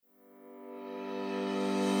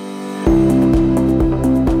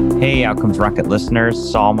Hey, Outcomes Rocket listeners,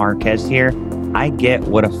 Saul Marquez here. I get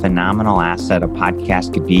what a phenomenal asset a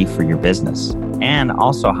podcast could be for your business, and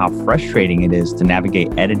also how frustrating it is to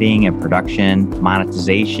navigate editing and production,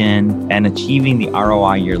 monetization, and achieving the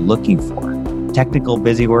ROI you're looking for. Technical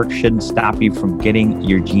busy work shouldn't stop you from getting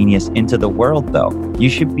your genius into the world, though.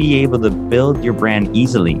 You should be able to build your brand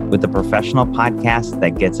easily with a professional podcast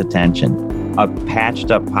that gets attention. A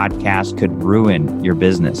patched up podcast could ruin your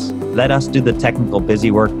business. Let us do the technical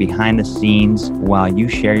busy work behind the scenes while you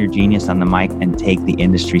share your genius on the mic and take the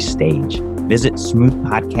industry stage. Visit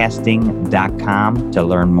smoothpodcasting.com to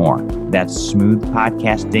learn more. That's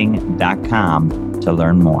smoothpodcasting.com to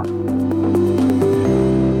learn more.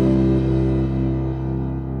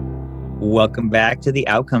 Welcome back to the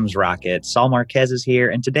Outcomes Rocket. Saul Marquez is here,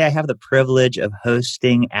 and today I have the privilege of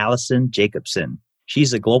hosting Allyson Jacobsen.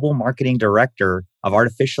 She's a global marketing director of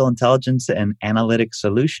artificial intelligence and analytic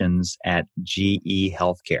solutions at GE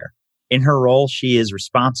HealthCare. In her role, she is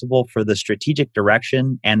responsible for the strategic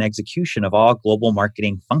direction and execution of all global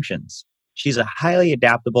marketing functions. She's a highly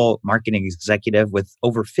adaptable marketing executive with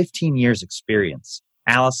over 15 years experience.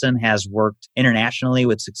 Allyson has worked internationally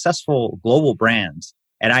with successful global brands.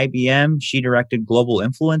 At IBM, she directed global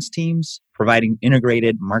influence teams, providing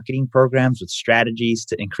integrated marketing programs with strategies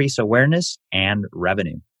to increase awareness and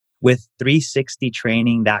revenue. With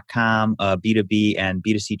 360training.com, a B2B and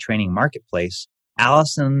B2C training marketplace,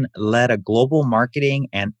 Allyson led a global marketing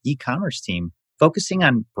and e-commerce team focusing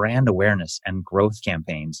on brand awareness and growth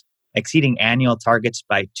campaigns, exceeding annual targets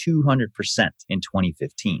by 200% in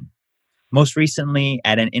 2015. Most recently,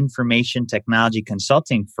 at an information technology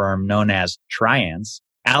consulting firm known as Triance,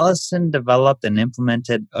 Allyson developed and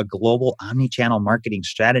implemented a global omnichannel marketing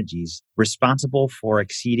strategies responsible for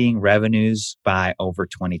exceeding revenues by over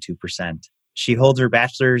 22%. She holds her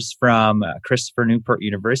bachelor's from Christopher Newport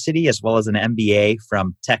University as well as an MBA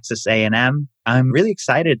from Texas A&M. I'm really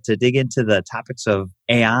excited to dig into the topics of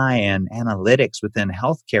AI and analytics within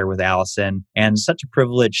healthcare with Allyson, and such a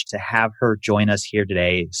privilege to have her join us here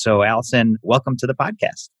today. So Allyson, welcome to the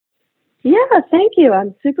podcast. Yeah, thank you.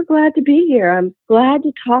 I'm super glad to be here. I'm glad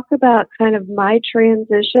to talk about kind of my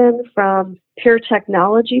transition from pure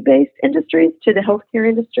technology-based industries to the healthcare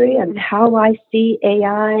industry and how I see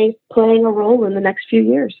AI playing a role in the next few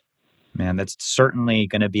years. Man, that's certainly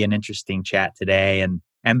going to be an interesting chat today.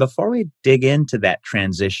 And before we dig into that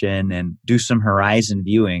transition and do some horizon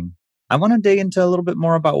viewing, I want to dig into a little bit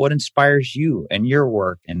more about what inspires you and your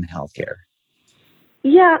work in healthcare.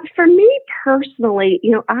 Yeah, for me personally,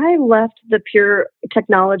 I left the pure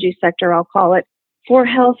technology sector, I'll call it, for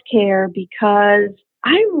healthcare because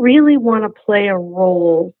I really want to play a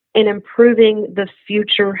role in improving the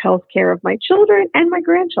future healthcare of my children and my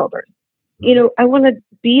grandchildren. I want to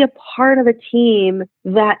be a part of a team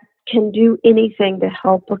that can do anything to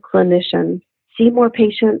help a clinician see more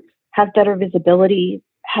patients, have better visibility,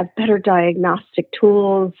 have better diagnostic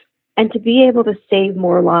tools, and to be able to save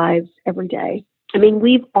more lives every day. I mean,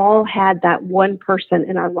 we've all had that one person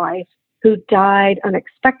in our life who died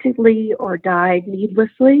unexpectedly or died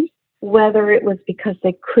needlessly, whether it was because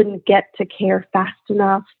they couldn't get to care fast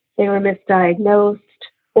enough, they were misdiagnosed,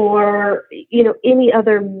 or, any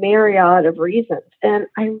other myriad of reasons. And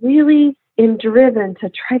I really am driven to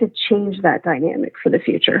try to change that dynamic for the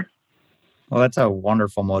future. Well, that's a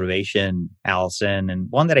wonderful motivation, Allyson,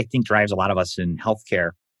 and one that I think drives a lot of us in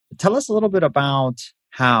healthcare. Tell us a little bit about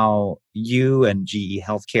how you and GE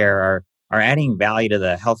HealthCare are adding value to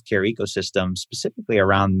the healthcare ecosystem, specifically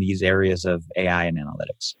around these areas of AI and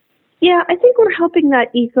analytics. Yeah, I think we're helping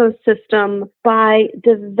that ecosystem by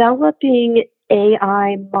developing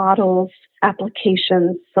AI models,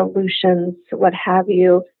 applications, solutions, what have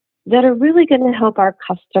you, that are really going to help our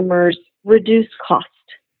customers reduce cost.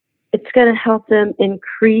 It's going to help them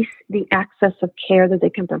increase the access of care that they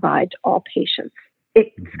can provide to all patients.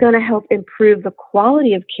 It's going to help improve the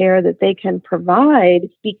quality of care that they can provide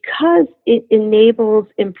because it enables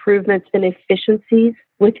improvements in efficiencies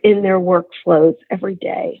within their workflows every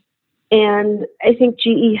day. And I think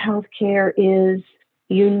GE HealthCare is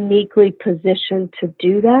uniquely positioned to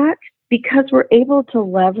do that because we're able to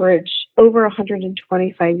leverage over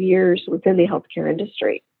 125 years within the healthcare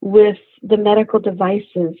industry with the medical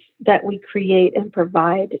devices that we create and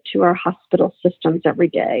provide to our hospital systems every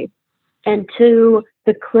day, and to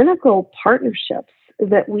the clinical partnerships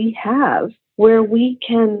that we have where we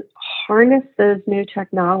can harness those new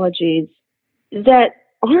technologies that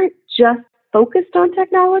aren't just focused on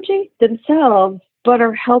technology themselves, but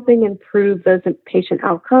are helping improve those patient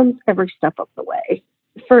outcomes every step of the way.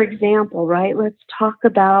 For example, right, let's talk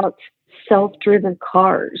about self-driven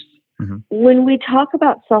cars. Mhm. When we talk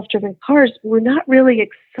about self-driven cars, we're not really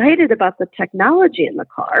excited about the technology in the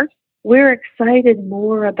car. We're excited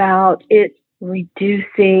more about it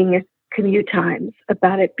reducing commute times,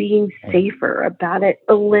 about it being safer, about it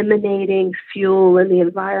eliminating fuel in the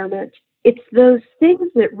environment. It's those things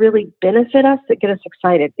that really benefit us that get us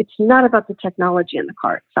excited. It's not about the technology in the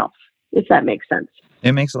car itself, if that makes sense.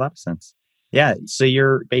 It makes a lot of sense. Yeah. So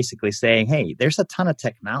you're basically saying, hey, there's a ton of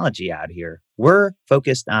technology out here. We're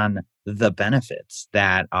focused on the benefits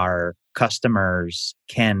that our customers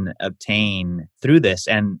can obtain through this.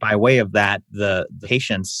 And by way of that, the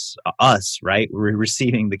patients, us, right, we're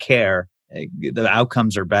receiving the care, the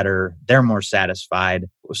outcomes are better. They're more satisfied.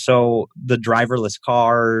 So the driverless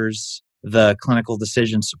cars, the clinical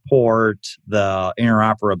decision support, the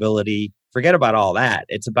interoperability, forget about all that.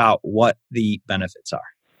 It's about what the benefits are.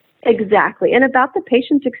 Exactly. And about the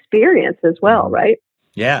patient's experience as well, right?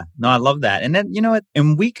 Yeah, no, I love that. And then, you know what?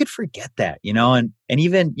 And we could forget that, and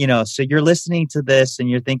even, so you're listening to this and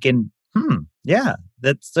you're thinking, yeah,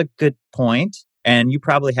 that's a good point. And you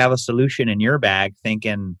probably have a solution in your bag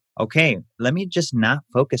thinking, okay, let me just not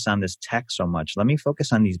focus on this tech so much. Let me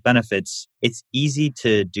focus on these benefits. It's easy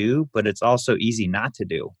to do, but it's also easy not to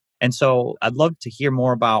do. And so I'd love to hear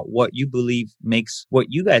more about what you believe makes what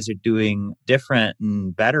you guys are doing different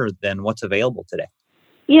and better than what's available today.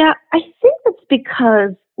 Yeah, I think that's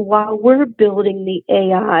because while we're building the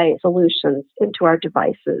AI solutions into our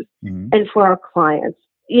devices and for our clients,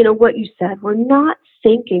 what you said, we're not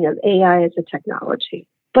thinking of AI as a technology,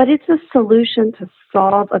 but it's a solution to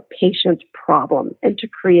solve a patient's problem and to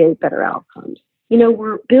create better outcomes.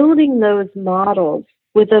 We're building those models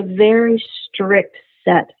with a very strict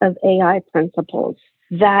set of AI principles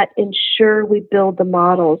that ensure we build the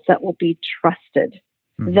models that will be trusted,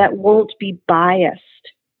 that won't be biased,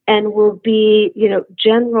 and will be,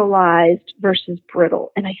 generalized versus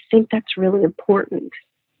brittle. And I think that's really important.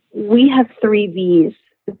 We have 3 V's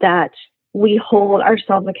that we hold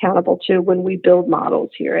ourselves accountable to when we build models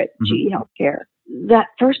here at GE HealthCare. That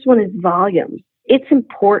first one is volume. It's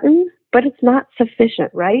important, but it's not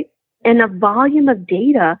sufficient, right? And a volume of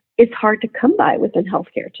data is hard to come by within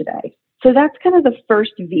healthcare today. So that's kind of the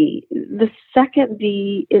first V. The second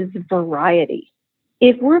V is variety.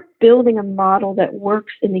 If we're building a model that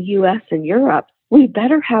works in the US and Europe, we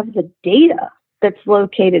better have the data that's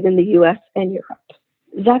located in the US and Europe.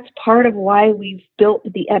 That's part of why we've built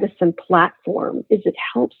the Edison platform, is it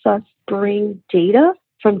helps us bring data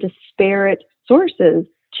from disparate sources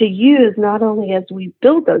to use not only as we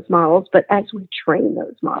build those models, but as we train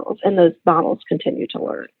those models, and those models continue to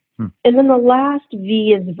learn. And then the last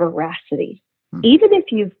V is veracity. Even if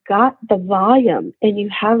you've got the volume and you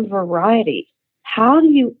have variety, how do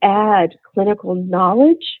you add clinical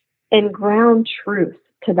knowledge and ground truth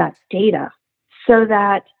to that data so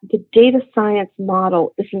that the data science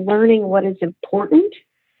model is learning what is important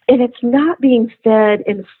and it's not being fed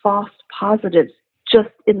in false positives just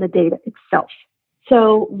in the data itself?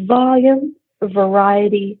 So volume,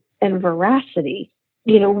 variety, and veracity,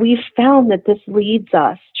 we've found that this leads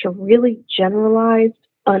us to really generalized,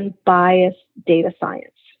 unbiased data science.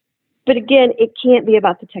 But again, it can't be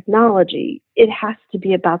about the technology. It has to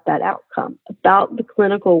be about that outcome, about the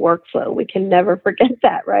clinical workflow. We can never forget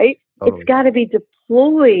that, right? Totally. It's got to be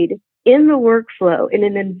deployed in the workflow in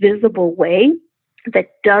an invisible way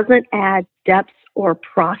that doesn't add steps or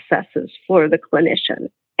processes for the clinician.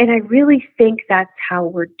 And I really think that's how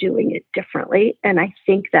we're doing it differently. And I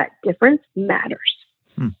think that difference matters.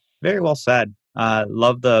 Very well said.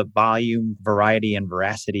 Love the volume, variety, and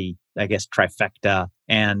veracity, I guess, trifecta.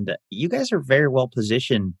 And you guys are very well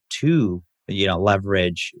positioned to,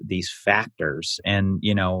 leverage these factors. And,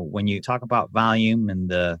 when you talk about volume and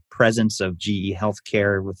the presence of GE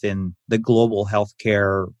HealthCare within the global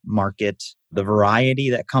healthcare market, the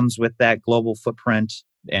variety that comes with that global footprint,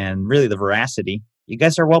 and really the veracity, you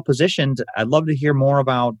guys are well positioned. I'd love to hear more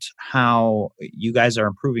about how you guys are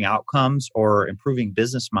improving outcomes or improving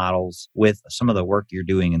business models with some of the work you're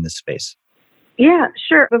doing in this space. Yeah,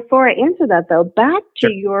 sure. Before I answer that, though, back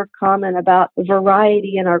to your comment about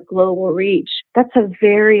variety and our global reach, that's a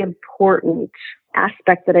very important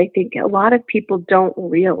aspect that I think a lot of people don't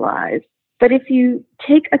realize. But if you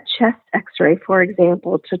take a chest x-ray, for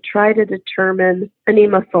example, to try to determine an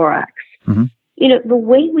pneumothorax, the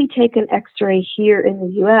way we take an x-ray here in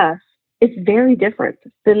the U.S. is very different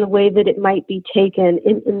than the way that it might be taken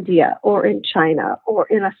in India or in China or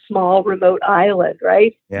in a small remote island,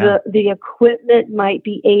 right? Yeah. The equipment might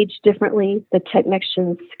be aged differently. The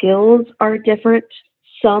technician skills are different.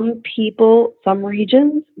 Some people, some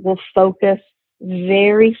regions will focus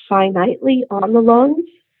very finitely on the lungs.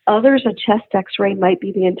 Others, a chest x-ray might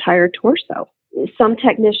be the entire torso. Some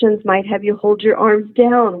technicians might have you hold your arms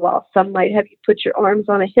down, while some might have you put your arms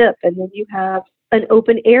on a hip, and then you have an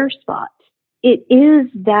open air spot. It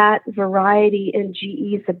is that variety in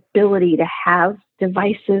GE's ability to have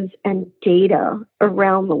devices and data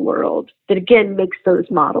around the world that, again, makes those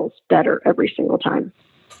models better every single time.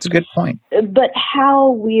 That's a good point. But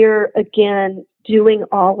how we're, again, doing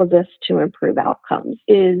all of this to improve outcomes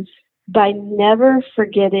is by never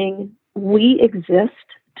forgetting we exist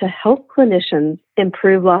to help clinicians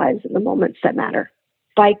improve lives in the moments that matter.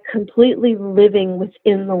 By completely living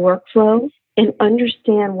within the workflow and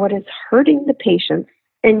understand what is hurting the patients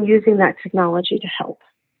and using that technology to help.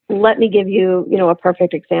 Let me give you, a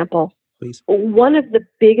perfect example. Please. One of the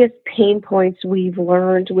biggest pain points we've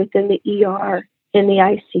learned within the ER and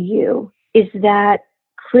the ICU is that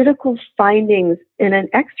critical findings in an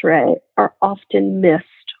X-ray are often missed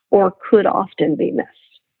or could often be missed.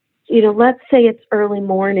 Let's say it's early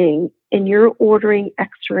morning and you're ordering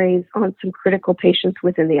X-rays on some critical patients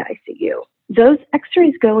within the ICU. Those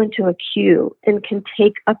X-rays go into a queue and can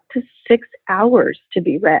take up to 6 hours to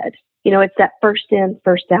be read. It's that first in,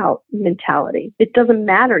 first out mentality. It doesn't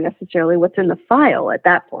matter necessarily what's in the file at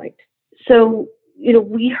that point. So,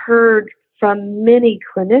 we heard from many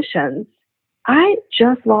clinicians, I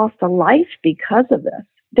just lost a life because of this.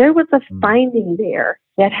 There was a finding there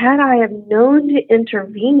that had I have known to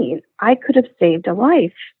intervene, I could have saved a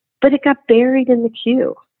life, but it got buried in the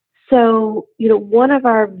queue. So, one of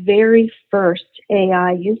our very first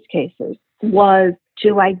AI use cases was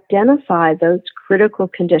to identify those critical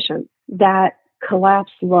conditions, that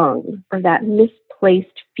collapsed lung or that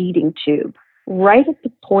misplaced feeding tube, right at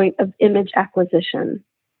the point of image acquisition,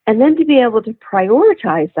 and then to be able to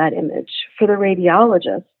prioritize that image for the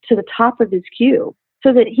radiologist to the top of his queue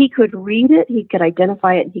so that he could read it, he could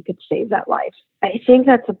identify it, and he could save that life. I think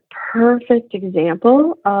that's a perfect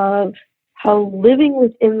example of how living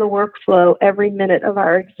within the workflow every minute of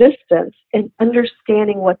our existence and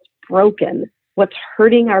understanding what's broken, what's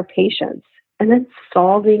hurting our patients, and then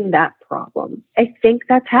solving that problem. I think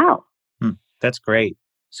that's how. That's great.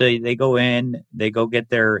 So they go in, they go get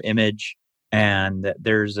their image, and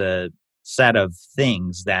there's a set of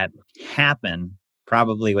things that happen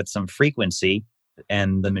probably with some frequency,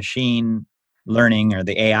 and the machine learning or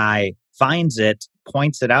the AI finds it,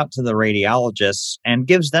 points it out to the radiologists, and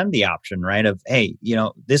gives them the option, right? Of, hey,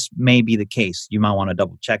 this may be the case. You might want to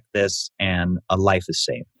double check this, and a life is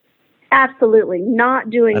saved. Absolutely. Not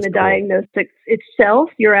doing That's the cool. diagnostics itself,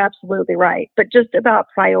 you're absolutely right. But just about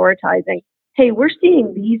prioritizing, hey, we're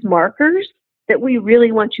seeing these markers that we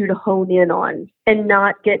really want you to hone in on and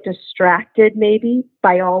not get distracted maybe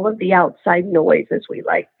by all of the outside noise, as we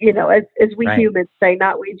like, as we Right. humans say,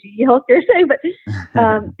 not we GE HealthCare say, but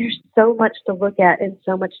there's so much to look at and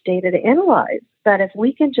so much data to analyze that if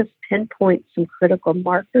we can just pinpoint some critical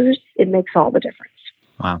markers, it makes all the difference.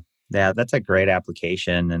 Wow. Yeah, that's a great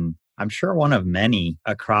application. And I'm sure one of many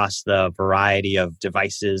across the variety of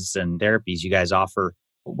devices and therapies you guys offer.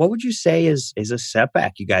 What would you say is a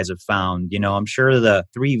setback you guys have found? I'm sure the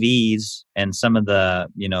 3Vs and some of the,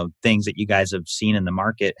 things that you guys have seen in the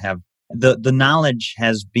market have the knowledge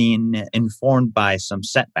has been informed by some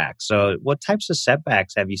setbacks. So what types of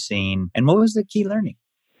setbacks have you seen? And what was the key learning?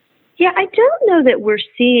 Yeah, I don't know that we're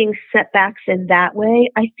seeing setbacks in that way.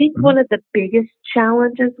 I think one of the biggest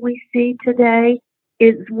challenges we see today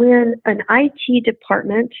is when an IT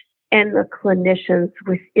department and the clinicians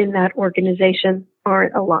within that organization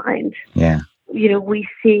aren't aligned. Yeah. We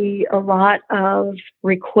see a lot of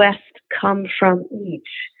requests come from each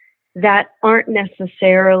that aren't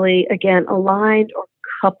necessarily, again, aligned or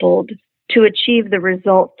coupled to achieve the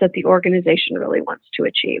results that the organization really wants to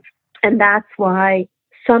achieve. And that's why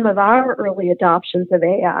some of our early adoptions of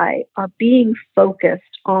AI are being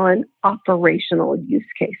focused on operational use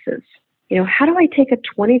cases. How do I take a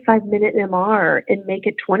 25-minute MR and make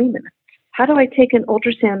it 20 minutes? How do I take an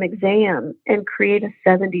ultrasound exam and create a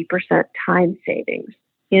 70% time savings?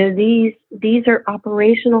 These are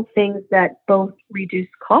operational things that both reduce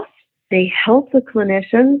costs, they help the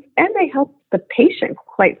clinicians, and they help the patient,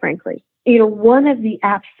 quite frankly. One of the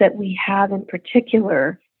apps that we have in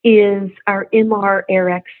particular is our MR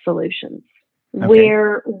RX solutions,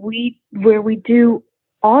 where we do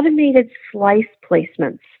automated slice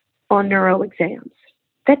placements on neuro exams.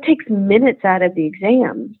 That takes minutes out of the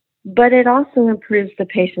exam, but it also improves the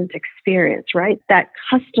patient's experience, right? That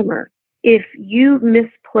customer, if you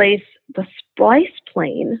misplace the splice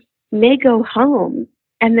plane, may go home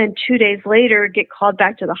and then 2 days later get called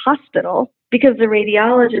back to the hospital because the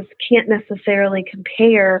radiologist can't necessarily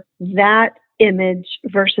compare that image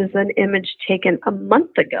versus an image taken a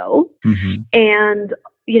month ago. Mm-hmm. And,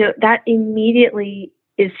 that immediately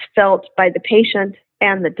is felt by the patient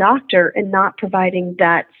and the doctor and not providing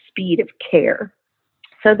that speed of care.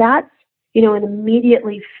 So that's, an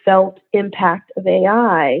immediately felt impact of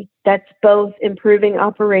AI that's both improving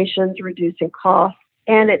operations, reducing costs,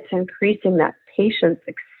 and it's increasing that patient's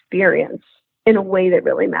experience in a way that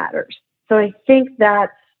really matters. So I think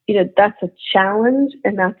that's a challenge,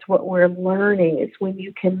 and that's what we're learning is when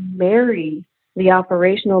you can marry the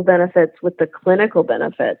operational benefits with the clinical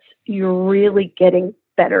benefits, you're really getting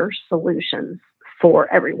better solutions for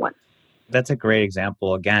everyone. That's a great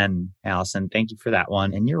example. Again, Allyson, thank you for that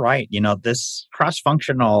one. And you're right. This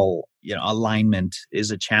cross-functional, alignment is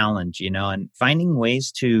a challenge, and finding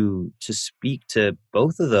ways to speak to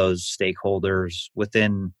both of those stakeholders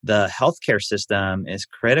within the healthcare system is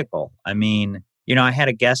critical. I mean, I had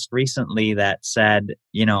a guest recently that said,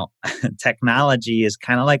 technology is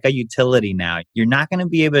kind of like a utility now. You're not going to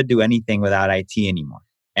be able to do anything without IT anymore.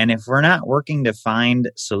 And if we're not working to find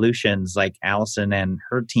solutions like Allyson and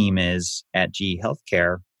her team is at GE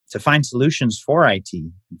HealthCare to find solutions for IT,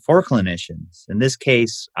 for clinicians, in this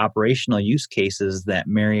case, operational use cases that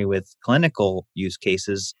marry with clinical use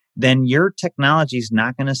cases, then your technology is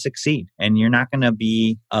not going to succeed. And you're not going to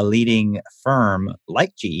be a leading firm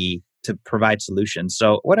like GE to provide solutions.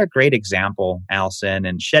 So what a great example, Allyson,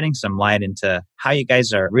 and shedding some light into how you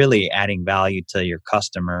guys are really adding value to your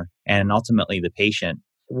customer and ultimately the patient.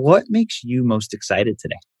 What makes you most excited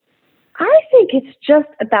today? I think it's just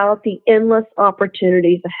about the endless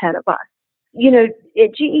opportunities ahead of us.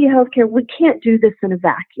 At GE Healthcare, we can't do this in a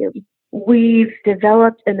vacuum. We've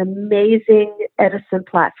developed an amazing Edison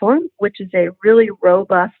platform, which is a really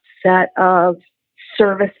robust set of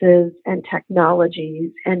services and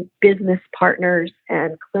technologies and business partners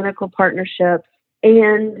and clinical partnerships.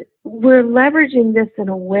 And we're leveraging this in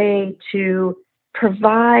a way to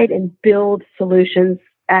provide and build solutions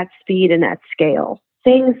at speed and at scale.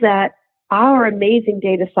 Things that our amazing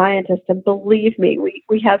data scientists, and believe me,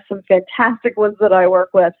 we have some fantastic ones that I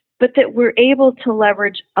work with, but that we're able to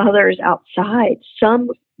leverage others outside, some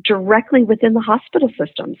directly within the hospital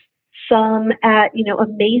systems, some at,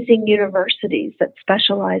 amazing universities that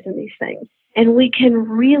specialize in these things. And we can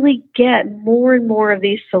really get more and more of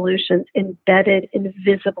these solutions embedded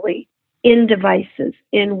invisibly in devices,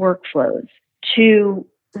 in workflows, to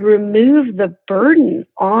remove the burden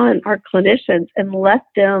on our clinicians and let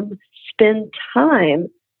them spend time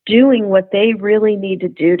doing what they really need to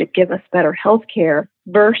do to give us better health care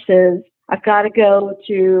versus I've got to go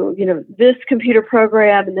to, this computer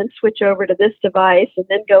program and then switch over to this device and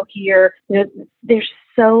then go here. There's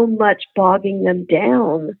so much bogging them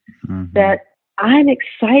down that I'm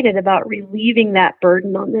excited about relieving that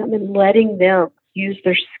burden on them and letting them use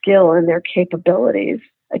their skill and their capabilities.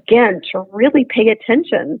 Again, to really pay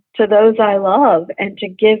attention to those I love and to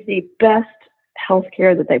give the best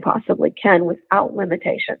healthcare that they possibly can without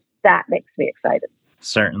limitation. That makes me excited.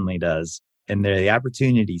 Certainly does. And the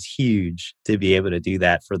opportunity is huge to be able to do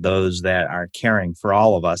that for those that are caring for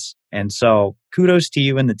all of us. And so kudos to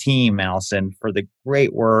you and the team, Allyson, for the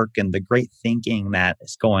great work and the great thinking that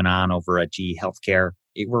is going on over at GE HealthCare.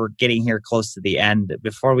 We're getting here close to the end.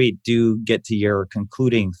 Before we do get to your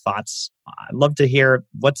concluding thoughts, I'd love to hear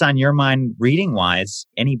what's on your mind reading-wise.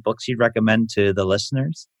 Any books you'd recommend to the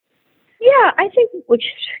listeners? Yeah, I think,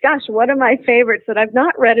 one of my favorites that I've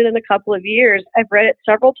not read it in a couple of years. I've read it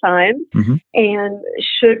several times and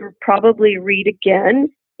should probably read again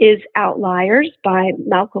is Outliers by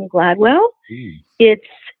Malcolm Gladwell. It's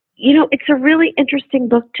a really interesting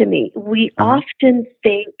book to me. We often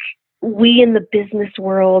think we in the business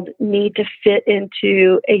world need to fit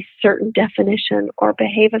into a certain definition or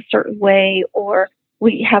behave a certain way, or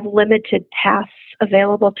we have limited tasks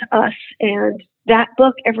available to us. And that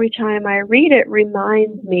book, every time I read it,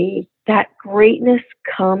 reminds me that greatness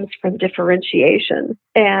comes from differentiation,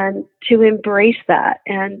 and to embrace that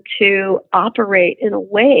and to operate in a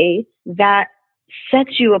way that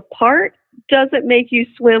sets you apart doesn't make you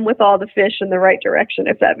swim with all the fish in the right direction,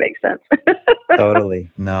 if that makes sense. Totally.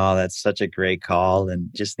 No, that's such a great call. And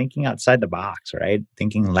just thinking outside the box, right?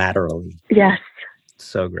 Thinking laterally. Yes.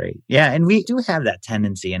 So great. Yeah. And we do have that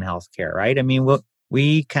tendency in healthcare, right? I mean,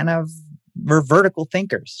 we're vertical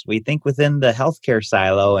thinkers. We think within the healthcare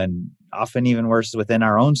silo and often even worse within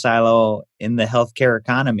our own silo in the healthcare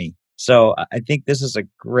economy. So I think this is a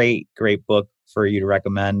great, great book for you to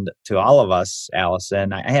recommend to all of us,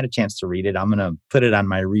 Allyson. I had a chance to read it. I'm going to put it on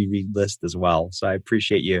my reread list as well. So I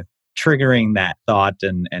appreciate you triggering that thought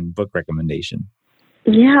and book recommendation.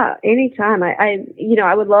 Yeah, anytime.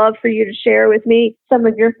 I would love for you to share with me some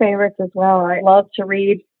of your favorites as well. I love to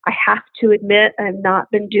read. I have to admit, I've not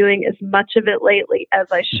been doing as much of it lately as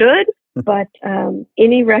I should, but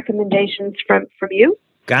any recommendations from you?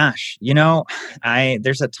 Gosh,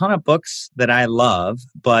 there's a ton of books that I love,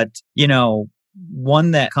 but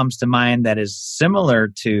one that comes to mind that is similar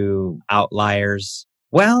to Outliers.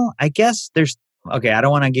 Well, I guess okay, I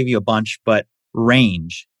don't want to give you a bunch, but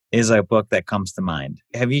Range is a book that comes to mind.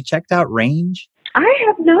 Have you checked out Range? I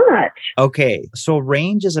have not. Okay, so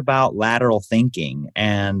Range is about lateral thinking,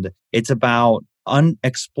 and it's about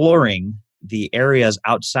exploring the areas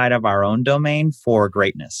outside of our own domain for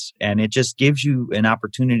greatness. And it just gives you an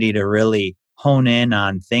opportunity to really hone in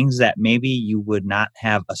on things that maybe you would not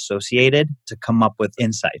have associated to come up with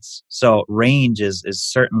insights. So Range is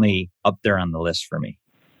certainly up there on the list for me.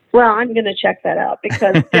 Well, I'm going to check that out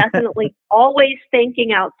because definitely always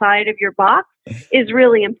thinking outside of your box is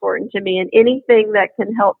really important to me. And anything that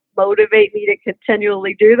can help motivate me to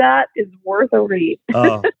continually do that is worth a read.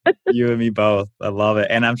 Oh, you and me both. I love it.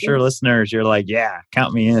 And I'm sure listeners, you're like, yeah,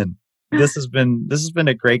 count me in. This has been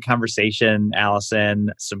a great conversation,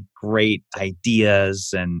 Allyson. Some great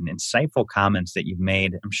ideas and insightful comments that you've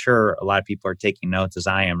made. I'm sure a lot of people are taking notes as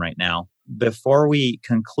I am right now. Before we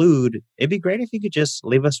conclude, it'd be great if you could just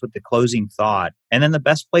leave us with the closing thought, and then the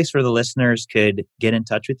best place where the listeners could get in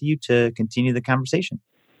touch with you to continue the conversation.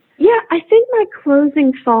 Yeah, I think my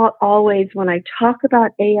closing thought always when I talk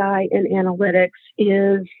about AI and analytics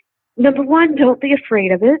is, number one, don't be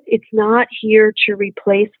afraid of it. It's not here to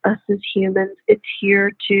replace us as humans. It's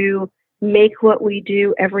here to make what we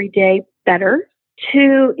do every day better.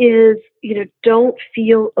 Two is, don't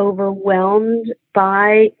feel overwhelmed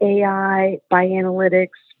by AI, by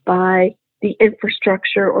analytics, by the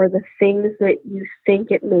infrastructure or the things that you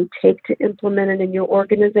think it may take to implement it in your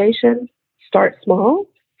organization. Start small,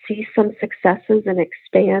 see some successes and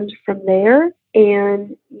expand from there.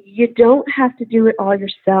 And you don't have to do it all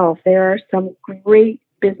yourself. There are some great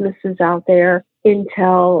businesses out there,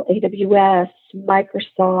 Intel, AWS,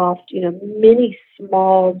 Microsoft, many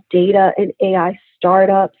small data and AI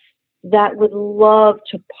startups that would love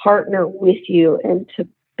to partner with you and to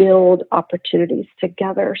build opportunities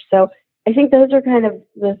together. So I think those are kind of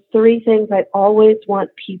the three things I always want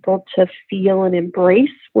people to feel and embrace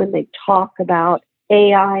when they talk about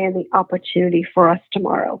AI and the opportunity for us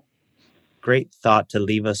tomorrow. Great thought to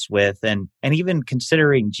leave us with, and even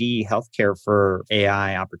considering GE HealthCare for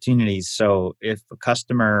AI opportunities. So if a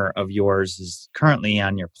customer of yours is currently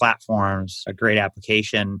on your platforms, a great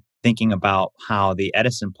application, thinking about how the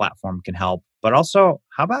Edison platform can help, but also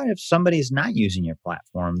how about if somebody's not using your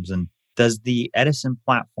platforms, and does the Edison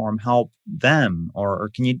platform help them? Or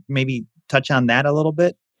can you maybe touch on that a little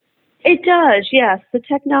bit? It does, yes. The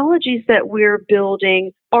technologies that we're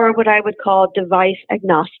building are what I would call device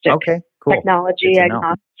agnostic. Okay, cool. Technology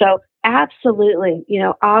agnostic. So absolutely,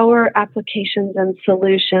 our applications and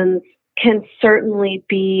solutions can certainly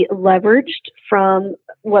be leveraged from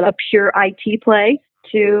what a pure IT play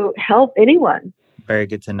to help anyone. Very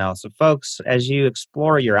good to know. So folks, as you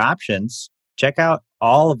explore your options, check out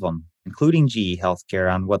all of them, including GE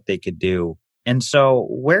HealthCare, on what they could do. And so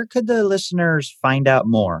where could the listeners find out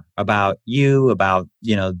more about you, about,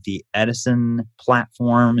 the Edison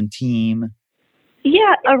platform and team?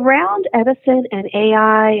 Yeah, around Edison and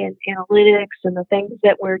AI and analytics and the things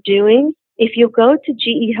that we're doing, if you go to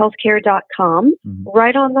gehealthcare.com,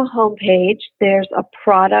 right on the homepage, there's a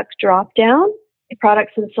product drop-down,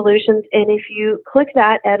 products and solutions. And if you click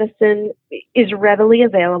that, Edison is readily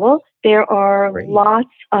available. There are lots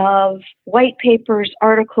of white papers,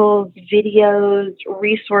 articles, videos,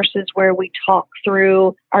 resources where we talk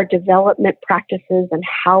through our development practices and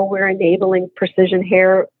how we're enabling precision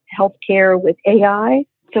healthcare with AI.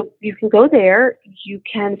 So you can go there. You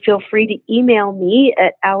can feel free to email me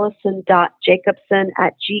at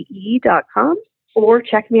allyson.jacobsen@ge.com or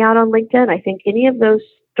check me out on LinkedIn. I think any of those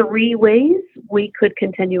three ways we could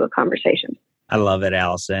continue a conversation. I love it,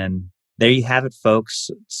 Allyson. There you have it, folks.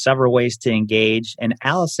 Several ways to engage. And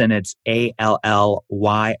Allyson, it's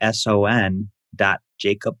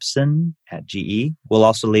ALLYSON.Jacobsen@GE. We'll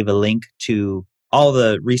also leave a link to all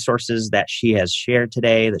the resources that she has shared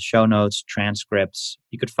today, the show notes, transcripts.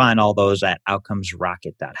 You could find all those at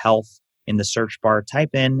outcomesrocket.health. In the search bar,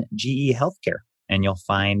 type in GE Healthcare, and you'll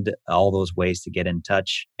find all those ways to get in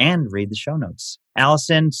touch and read the show notes.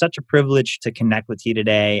 Allyson, such a privilege to connect with you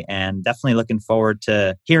today, and definitely looking forward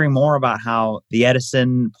to hearing more about how the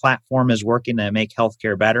Edison platform is working to make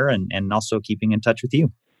healthcare better, and also keeping in touch with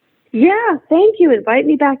you. Yeah, thank you. Invite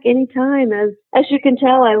me back anytime. As you can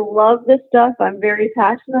tell, I love this stuff. I'm very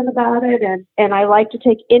passionate about it, and I like to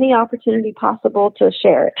take any opportunity possible to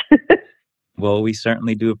share it. Well, we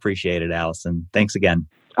certainly do appreciate it, Allyson. Thanks again.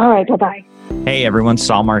 All right, bye-bye. Hey everyone,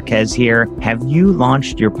 Saul Marquez here. Have you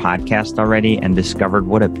launched your podcast already and discovered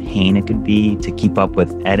what a pain it could be to keep up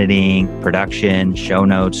with editing, production, show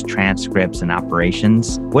notes, transcripts, and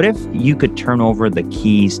operations? What if you could turn over the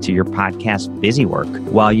keys to your podcast busy work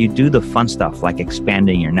while you do the fun stuff like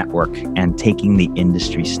expanding your network and taking the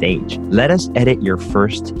industry stage? Let us edit your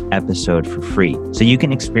first episode for free so you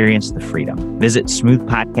can experience the freedom. Visit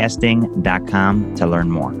smoothpodcasting.com to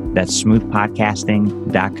learn more. That's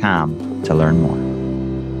smoothpodcasting.com to learn more.